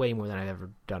 which is way more than I've ever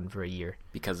done for a year.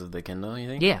 Because of the Kindle, you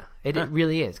think? Yeah, it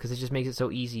really is because it just makes it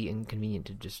so easy and convenient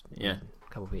to just read a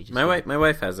couple pages. My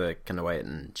wife has a Kindle White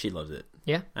and she loves it.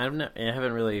 Yeah, I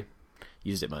haven't really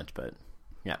used it much, but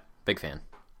yeah, big fan.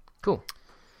 Cool.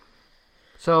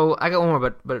 So I got one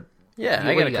more, but yeah,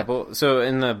 I got a couple. So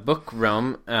in the book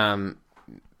realm,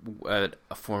 a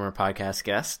former podcast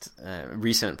guest,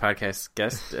 recent podcast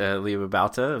guest, Leo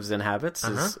Balta of Zen Habits.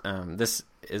 This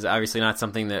is obviously not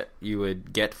something that you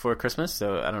would get for Christmas,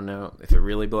 so I don't know if it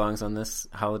really belongs on this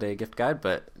holiday gift guide,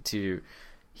 but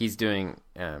he's doing,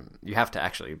 you have to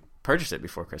actually purchase it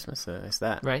before Christmas, it's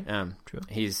that. Right. True.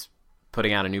 He's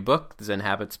putting out a new book, the Zen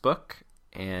Habits book,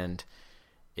 and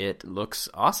it looks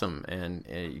awesome, and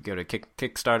you go to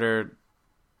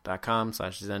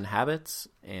kickstarter.com/Zen Habits,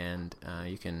 and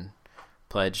you can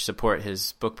pledge support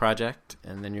his book project,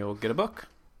 and then you'll get a book,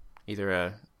 either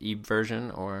a e-version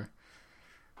or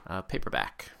a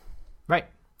paperback. Right.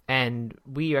 And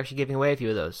we are actually giving away a few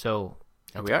of those, so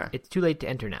we are. It's too late to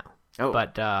enter now. Oh,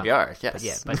 but we are,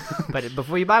 yes. But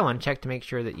before you buy one, check to make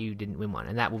sure that you didn't win one,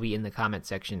 and that will be in the comment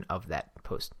section of that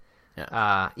post.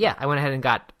 Yeah. I went ahead and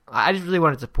got. I just really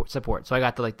wanted support, so I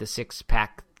got the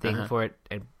 6-pack thing for it,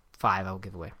 and 5 I'll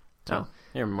give away. So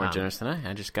you're more generous than I.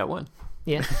 I just got 1.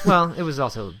 Yeah. Well, it was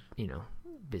also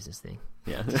business thing.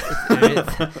 Yeah.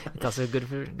 It's also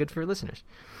good for listeners.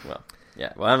 Well,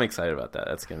 yeah. Well, I'm excited about that.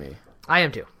 That's gonna be. I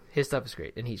am too. His stuff is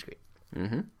great, and he's great.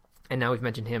 Mm-hmm. And now we've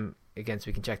mentioned him again, so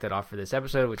we can check that off for this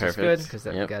episode, which Perfect. is good because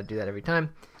we got to do that every time.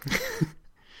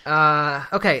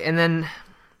 Okay, and then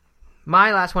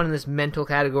my last one in this mental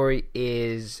category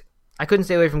is I couldn't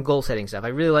stay away from goal setting stuff. I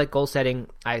really like goal setting.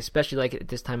 I especially like it at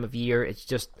this time of year. It's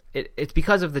just it's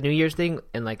because of the New Year's thing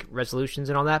and resolutions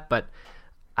and all that, but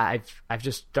I've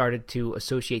just started to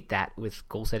associate that with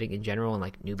goal setting in general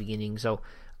and new beginnings. So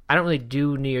I don't really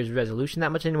do New Year's resolution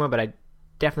that much anymore, but I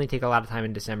definitely take a lot of time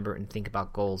in December and think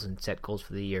about goals and set goals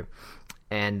for the year.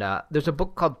 And there's a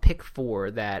book called Pick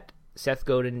 4 that Seth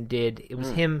Godin did. It was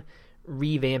him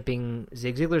revamping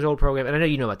Zig Ziglar's old program, and I know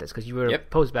you know about this because you wrote a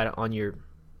post about it on your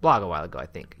blog a while ago, I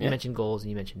think. You mentioned goals and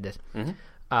you mentioned this. Mm-hmm.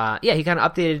 He kind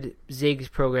of updated Zig's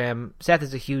program. Seth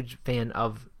is a huge fan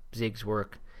of Zig's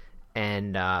work,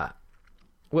 and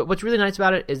what's really nice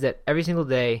about it is that every single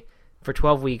day for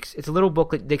 12 weeks, it's a little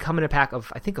booklet. They come in a pack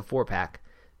of, I think, a 4-pack.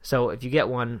 So if you get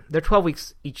one, they're 12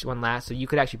 weeks each one lasts, so you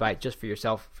could actually buy it just for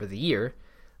yourself for the year,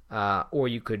 or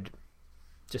you could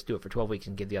just do it for 12 weeks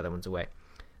and give the other ones away.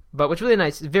 But what's really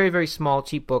nice, it's a very, very small,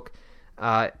 cheap book.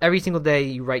 Every single day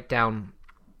you write down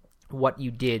what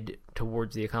you did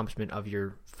towards the accomplishment of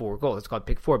your 4 goals. It's called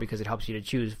Pick 4 because it helps you to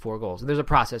choose 4 goals. And there's a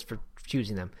process for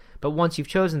choosing them. But once you've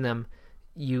chosen them,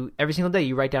 every single day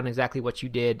you write down exactly what you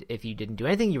did. If you didn't do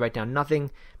anything, you write down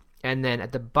nothing. And then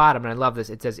at the bottom, and I love this,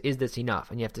 it says, is this enough?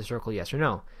 And you have to circle yes or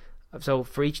no. So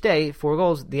for each day, 4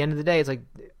 goals, at the end of the day, it's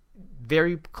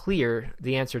very clear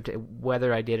the answer to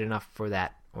whether I did enough for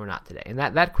that or not today. And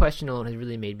that question alone has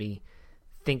really made me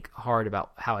think hard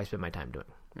about how I spend my time doing.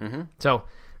 Mm-hmm. So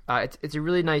it's a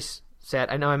really nice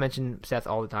set. I know I mention Seth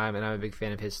all the time, and I'm a big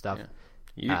fan of his stuff.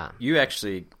 Yeah. You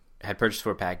actually had purchased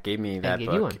 4-pack, gave me that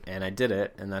book, and I did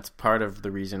it, and that's part of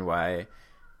the reason why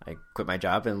I quit my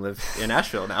job and live in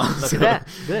Asheville now. Look at that.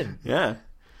 Good. Yeah.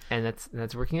 And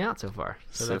that's working out so far.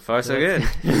 So far, so good.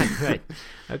 Right.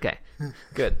 Okay.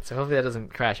 Good. So hopefully that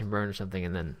doesn't crash and burn or something,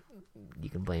 and then you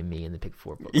can blame me in the Pick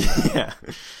 4 book. Yeah.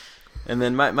 And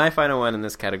then my final one in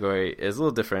this category is a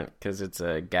little different because it's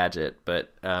a gadget,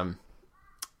 but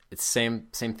it's same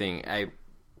thing. I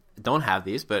don't have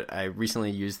these, but I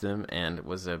recently used them and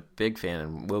was a big fan,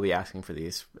 and will be asking for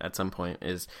these at some point,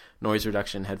 is noise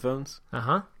reduction headphones.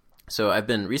 Uh-huh. So I've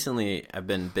been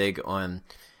big on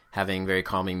having very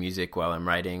calming music while I'm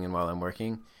writing and while I'm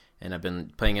working, and I've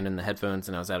been playing it in the headphones,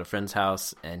 and I was at a friend's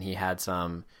house, and he had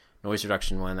some noise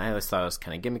reduction one. I always thought it was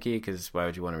kind of gimmicky because why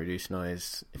would you want to reduce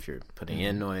noise if you're putting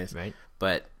in noise? Right.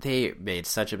 But they made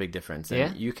such a big difference. And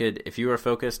yeah. You could, if you were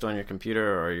focused on your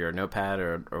computer or your notepad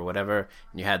or whatever,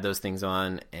 and you had those things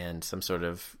on and some sort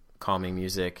of calming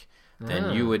music,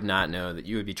 then you would not know that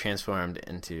you would be transformed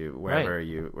into wherever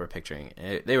you were picturing.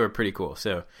 They were pretty cool.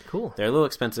 So cool. They're a little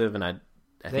expensive, and I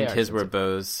think his expensive. were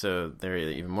Bose, so they're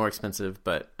even more expensive.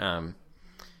 But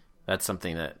that's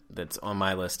something that's on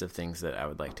my list of things that I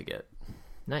would like to get.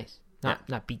 Nice.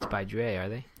 Not Beats by Dre, are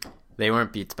they? They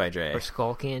weren't Beats by Dre. Or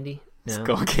Skull Candy? No.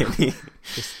 Skull Candy.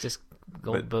 just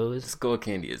Gold Bose. Skull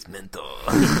Candy is mental.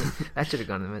 That should have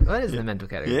gone in the mental. What is the mental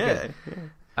category?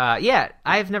 Yeah.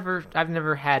 I've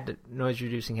never had noise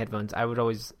reducing headphones. I've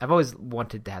always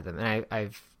wanted to have them, and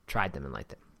I've tried them and liked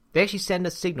them. They actually send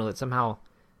a signal that's somehow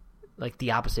like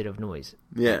the opposite of noise.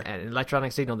 Yeah. An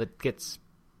electronic signal that gets,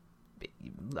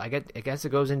 I guess it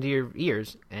goes into your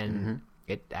ears and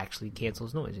it actually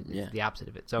cancels noise. It's the opposite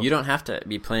of it. So you don't have to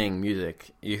be playing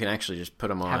music. You can actually just put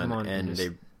them on and they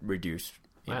reduce,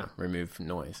 remove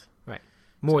noise. Right.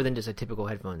 More than just a typical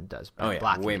headphone does.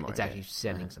 Blocking way it. more. It's actually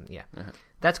sending something. Yeah.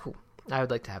 That's cool. I would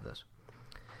like to have those.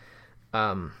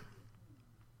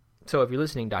 So if you're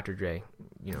listening, Dr. Dre,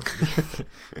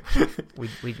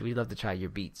 we'd love to try your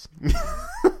beats.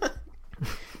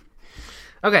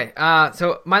 Okay,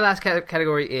 so my last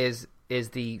category is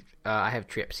the I have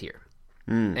trips here,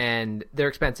 and they're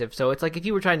expensive. So it's like if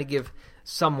you were trying to give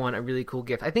someone a really cool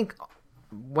gift. I think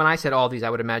when I said all these, I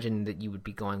would imagine that you would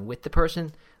be going with the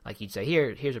person. Like you'd say,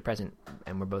 here's a present,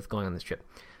 and we're both going on this trip.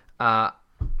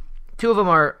 Two of them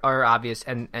are obvious,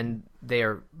 and they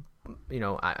are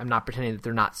I'm not pretending that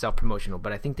they're not self-promotional,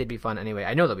 but I think they'd be fun anyway.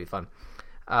 I know they'll be fun.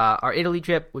 Our Italy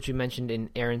trip, which we mentioned in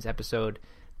Aaron's episode,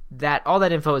 all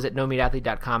that info is at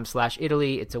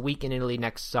nomeatathlete.com/Italy. It's a week in Italy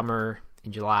next summer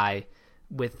in July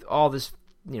with all this,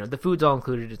 the food's all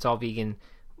included. It's all vegan,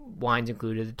 wine's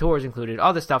included, the tour's included,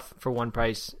 all this stuff for one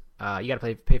price. You got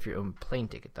to pay for your own plane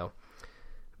ticket though.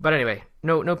 But anyway,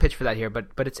 no pitch for that here, but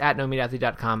it's at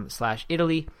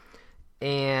nomeatathlete.com/Italy.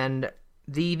 And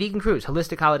the vegan cruise,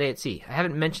 Holistic Holiday at Sea. I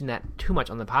haven't mentioned that too much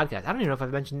on the podcast. I don't even know if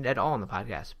I've mentioned it at all on the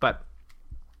podcast, but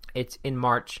it's in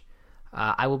March.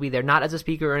 I will be there, not as a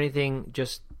speaker or anything,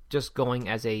 just going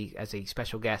as a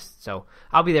special guest. So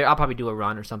I'll be there. I'll probably do a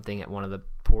run or something at one of the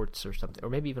ports or something, or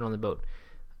maybe even on the boat.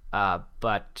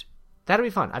 But that'll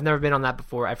be fun. I've never been on that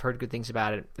before. I've heard good things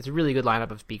about it. It's a really good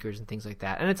lineup of speakers and things like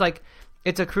that. And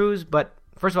it's a cruise, but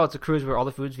first of all, it's a cruise where all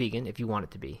the food's vegan if you want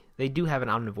it to be. They do have an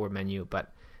omnivore menu,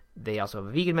 but they also have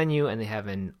a vegan menu and they have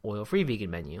an oil-free vegan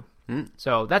menu.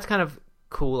 So that's kind of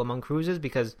cool among cruises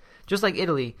because just like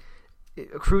Italy,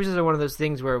 cruises are one of those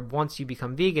things where once you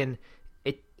become vegan,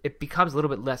 it becomes a little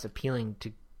bit less appealing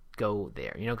to go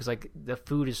there, because like the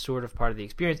food is sort of part of the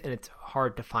experience and it's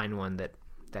hard to find one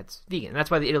that's vegan. And that's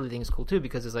why the Italy thing is cool too,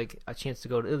 because it's like a chance to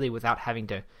go to Italy without having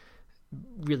to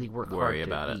really worry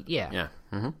about it. Yeah.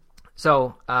 Mm-hmm.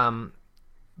 So,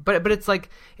 but it's like,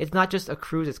 it's not just a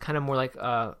cruise. It's kind of more like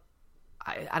I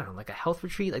don't know, like a health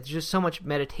retreat. Like there's just so much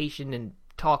meditation and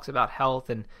talks about health.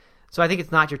 And so I think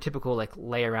it's not your typical like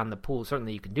lay around the pool.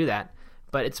 Certainly you can do that,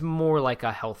 but it's more like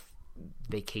a health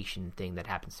vacation thing that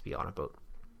happens to be on a boat.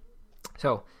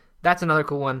 So that's another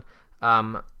cool one.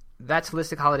 That's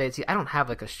Holistic Holiday at Sea. I don't have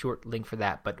like a short link for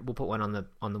that, but we'll put one on the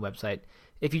website.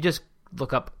 If you just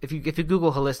look up, if you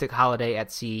Google Holistic Holiday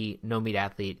at Sea, No Meat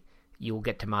Athlete, you will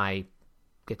get to my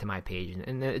page,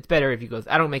 and it's better if you go.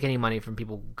 I don't make any money from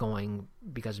people going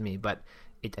because of me, but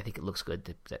I think it looks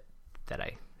good that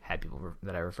I had people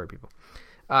that I referred people.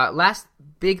 Last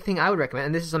big thing I would recommend,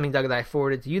 and this is something, Doug, that I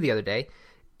forwarded to you the other day,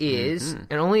 is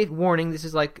and only warning. This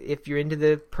is like if you're into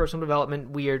the personal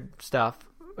development weird stuff.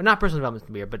 Not personal development is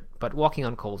weird, but walking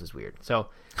on coals is weird. So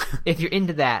if you're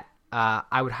into that,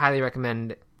 I would highly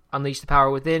recommend Unleash the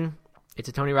Power Within. It's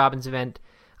a Tony Robbins event.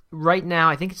 Right now,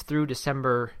 I think it's through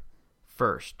December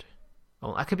 1st.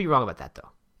 Oh, I could be wrong about that,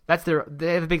 though.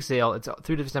 They have a big sale. It's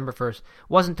through December 1st.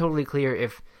 Wasn't totally clear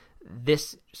if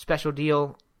this special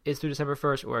deal is through December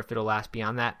 1st or if it'll last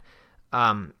beyond that.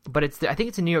 But I think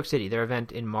it's in New York City, their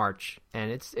event in March,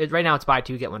 and right now it's buy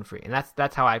two, get one free. And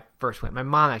that's how I first went. My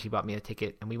mom actually bought me a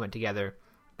ticket, and we went together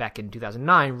back in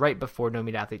 2009, right before No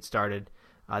Meat Athlete started.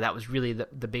 That was really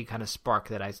the big kind of spark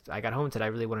that I got home and said, I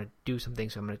really want to do something,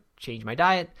 so I'm going to change my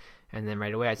diet. And then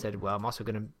right away I said, well, I'm also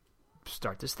going to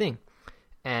start this thing.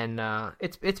 And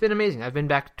it's been amazing. I've been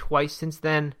back twice since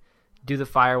then, do the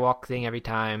firewalk thing every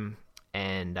time.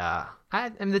 And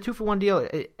the 2-for-1 deal,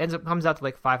 it comes out to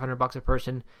like $500 a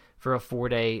person for a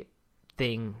 4-day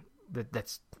thing.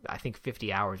 That's I think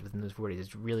 50 hours within those 4 days.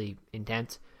 It's really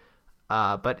intense.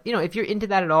 But if you're into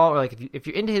that at all, or like if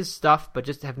you're into his stuff but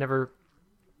just have never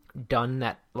done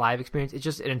that live experience, it's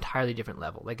just an entirely different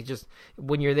level. Like, it's just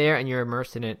when you're there and you're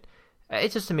immersed in it,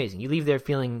 it's just amazing. You leave there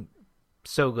feeling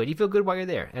so good. You feel good while you're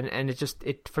there, and it's just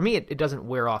for me it doesn't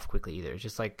wear off quickly either. It's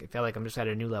just like, I feel like I'm just at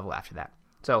a new level after that.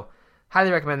 So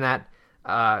highly recommend that.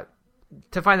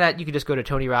 To find that, you can just go to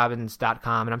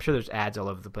TonyRobbins.com, and I'm sure there's ads all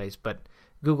over the place, but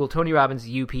Google Tony Robbins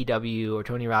UPW or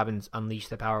Tony Robbins Unleash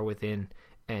the Power Within,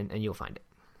 and you'll find it.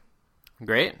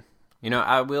 Great.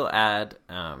 I will add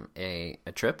a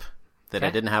trip that I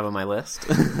didn't have on my list.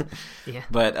 Yeah.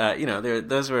 But,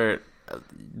 those were...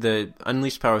 the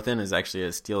Unleashed Power Within is actually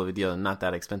a steal of a deal and not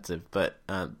that expensive, but,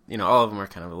 all of them are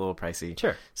kind of a little pricey.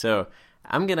 Sure. So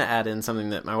I'm going to add in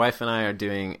something that my wife and I are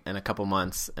doing in a couple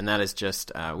months, and that is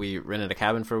just we rented a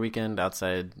cabin for a weekend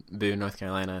outside Boone, North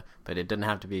Carolina, but it didn't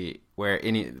have to be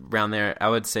around there. I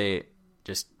would say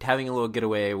just having a little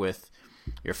getaway with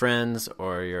your friends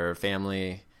or your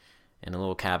family in a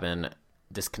little cabin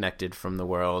disconnected from the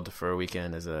world for a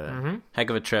weekend is a heck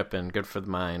of a trip and good for the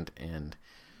mind, and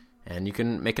you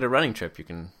can make it a running trip. You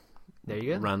can there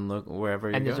you go. Run wherever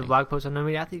you're going. And there's a blog post on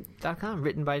nomeatathlete.com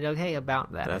written by Doug Hay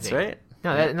about that. That's right.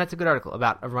 No, and that's a good article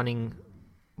about a running,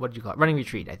 what did you call it? Running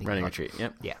retreat, I think. Running retreat,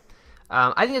 yep. Yeah.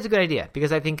 I think that's a good idea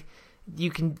because I think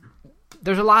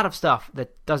there's a lot of stuff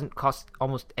that doesn't cost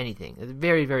almost anything. It's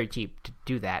very, very cheap to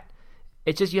do that.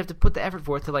 It's just you have to put the effort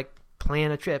forth to like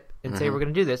plan a trip and say we're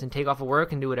going to do this and take off of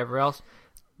work and do whatever else.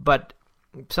 But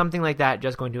something like that,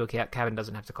 just going to a cabin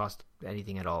doesn't have to cost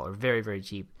anything at all or very, very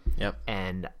cheap. Yep.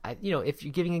 And, if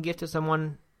you're giving a gift to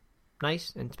someone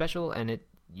nice and special and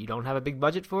you don't have a big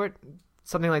budget for it,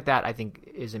 something like that, I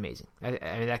think, is amazing. I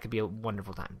mean, that could be a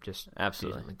wonderful time. Just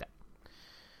Absolutely. something like that.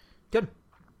 Good.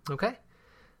 Okay.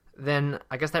 Then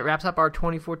I guess that wraps up our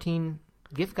 2014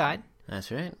 gift guide.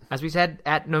 That's right. As we said,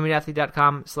 at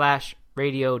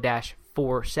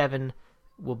nomeatathlete.com/radio-47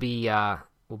 will be the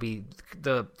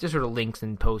just sort of links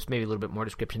and posts, maybe a little bit more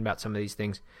description about some of these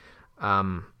things. I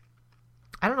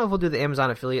don't know if we'll do the Amazon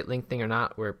affiliate link thing or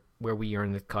not, where we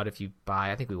earn the cut if you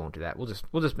buy. I think we won't do that.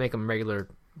 We'll just make them regular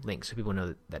links so people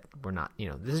know that we're not,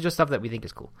 this is just stuff that we think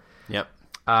is cool. Yep.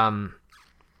 Yeah,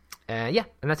 and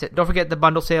that's it. Don't forget the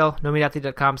bundle sale,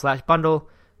 nomeatathlete.com/bundle.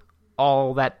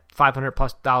 All that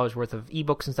 $500+ worth of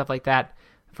ebooks and stuff like that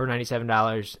for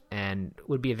 $97, and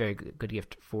would be a very good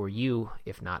gift for you,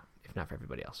 if not for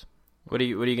everybody else. What are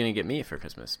you going to get me for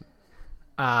Christmas?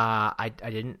 I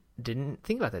didn't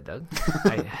think about that, Doug.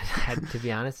 I had to be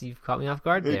honest. You've caught me off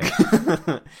guard there.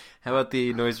 How about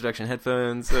the noise reduction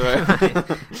headphones? Or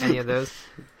any of those?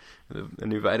 A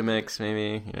new Vitamix,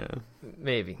 maybe. Yeah.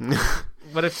 Maybe.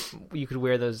 What if you could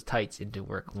wear those tights into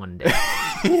work one day?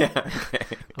 Yeah. Okay.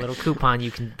 A little coupon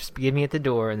you can just give me at the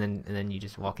door, and then you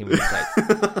just walk in with the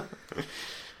tights.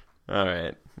 All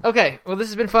right. Okay. Well, this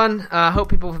has been fun. Hope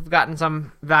people have gotten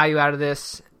some value out of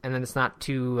this, and then it's not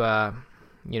too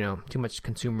too much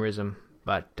consumerism.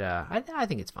 But I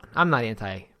think it's fun. I'm not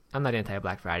anti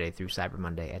Black Friday through Cyber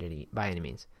Monday by any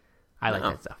means. I like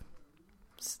that stuff.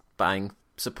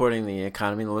 Supporting the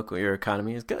economy, your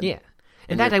economy is good. Yeah.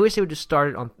 In fact, I wish they would just start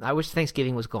it on. I wish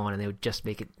Thanksgiving was gone and they would just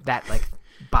make it that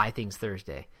buy things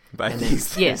Thursday.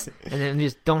 Thursday. And then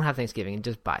just don't have Thanksgiving and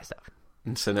just buy stuff.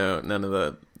 So none of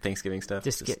the Thanksgiving stuff.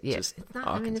 It's not.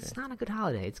 I mean, it's not a good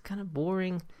holiday. It's kind of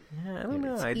boring. Yeah, I don't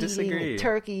know. I disagree.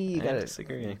 Turkey. I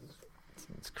disagree.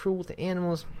 It's cruel to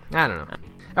animals. I don't know.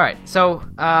 All right, so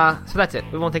that's it.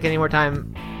 We won't take any more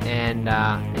time. And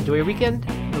enjoy your weekend.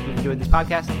 Hope you enjoyed this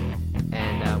podcast.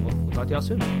 And we'll talk to y'all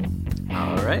soon.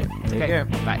 All right. Take care.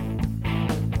 Bye.